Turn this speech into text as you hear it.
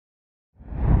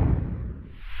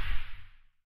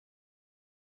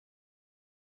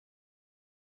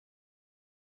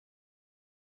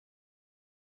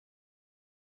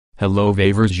Hello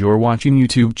Vavers, you're watching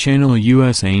YouTube channel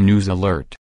USA News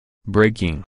Alert.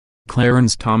 Breaking.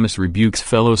 Clarence Thomas rebukes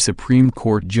fellow Supreme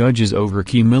Court judges over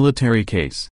key military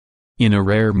case. In a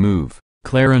rare move,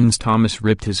 Clarence Thomas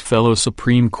ripped his fellow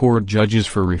Supreme Court judges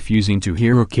for refusing to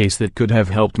hear a case that could have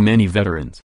helped many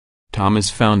veterans. Thomas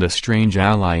found a strange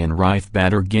ally in Ruth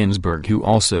Bader Ginsburg, who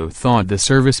also thought the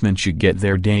servicemen should get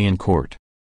their day in court.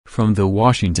 From the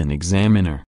Washington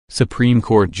Examiner, Supreme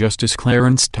Court Justice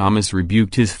Clarence Thomas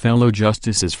rebuked his fellow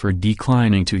justices for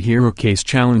declining to hear a case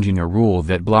challenging a rule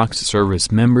that blocks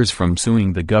service members from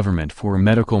suing the government for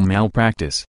medical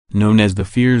malpractice, known as the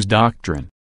Fears Doctrine.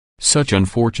 Such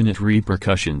unfortunate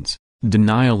repercussions,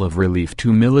 denial of relief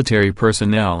to military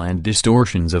personnel and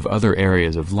distortions of other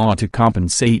areas of law to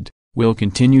compensate, will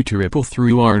continue to ripple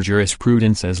through our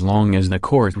jurisprudence as long as the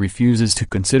court refuses to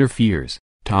consider fears,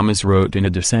 Thomas wrote in a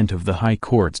dissent of the High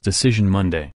Court's decision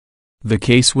Monday. The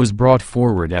case was brought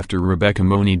forward after Rebecca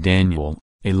Money Daniel,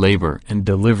 a labor and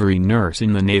delivery nurse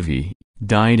in the Navy,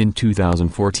 died in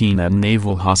 2014 at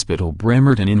Naval Hospital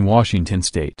Bremerton in Washington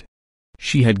state.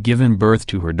 She had given birth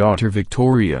to her daughter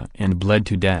Victoria and bled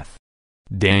to death.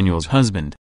 Daniel's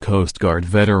husband, Coast Guard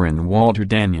veteran Walter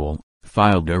Daniel,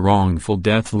 filed a wrongful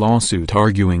death lawsuit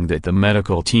arguing that the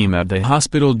medical team at the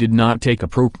hospital did not take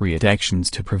appropriate actions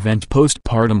to prevent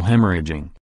postpartum hemorrhaging.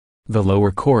 The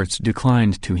lower courts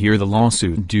declined to hear the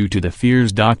lawsuit due to the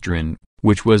Fears Doctrine,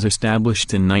 which was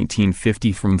established in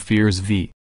 1950 from Fears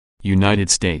v. United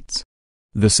States.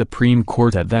 The Supreme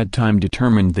Court at that time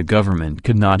determined the government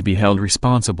could not be held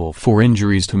responsible for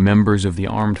injuries to members of the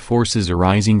armed forces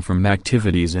arising from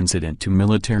activities incident to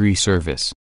military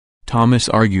service. Thomas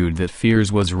argued that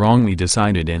Fears was wrongly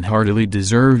decided and heartily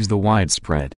deserves the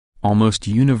widespread, almost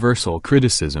universal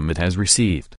criticism it has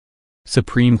received.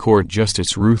 Supreme Court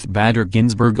Justice Ruth Bader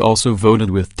Ginsburg also voted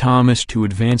with Thomas to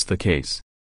advance the case.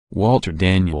 Walter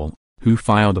Daniel, who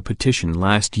filed a petition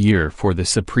last year for the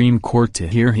Supreme Court to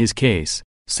hear his case,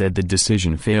 said the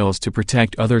decision fails to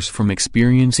protect others from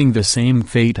experiencing the same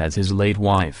fate as his late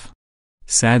wife.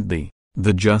 Sadly,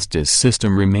 the justice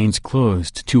system remains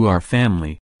closed to our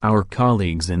family, our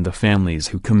colleagues and the families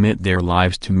who commit their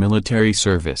lives to military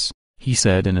service, he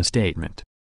said in a statement.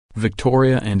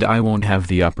 Victoria and I won't have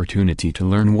the opportunity to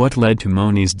learn what led to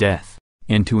Money's death,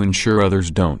 and to ensure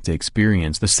others don't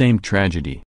experience the same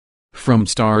tragedy. From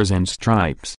Stars and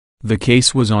Stripes, the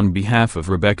case was on behalf of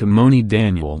Rebecca Money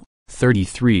Daniel,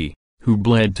 33, who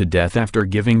bled to death after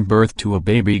giving birth to a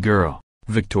baby girl,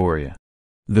 Victoria.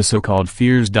 The so-called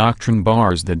Fears Doctrine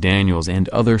bars the Daniels and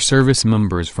other service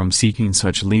members from seeking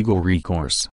such legal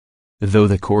recourse. Though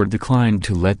the court declined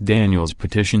to let Daniels'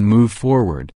 petition move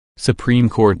forward, Supreme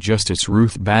Court Justice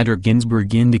Ruth Bader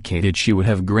Ginsburg indicated she would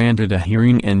have granted a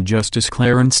hearing, and Justice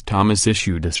Clarence Thomas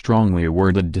issued a strongly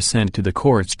worded dissent to the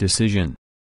court's decision.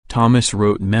 Thomas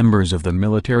wrote members of the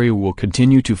military will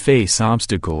continue to face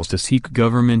obstacles to seek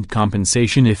government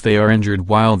compensation if they are injured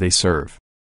while they serve.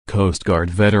 Coast Guard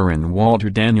veteran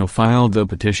Walter Daniel filed the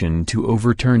petition to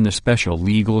overturn the special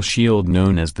legal shield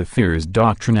known as the Fears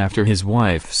Doctrine after his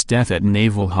wife's death at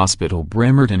Naval Hospital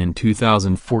Bremerton in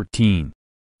 2014.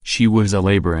 She was a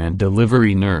labor and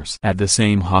delivery nurse at the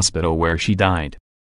same hospital where she died.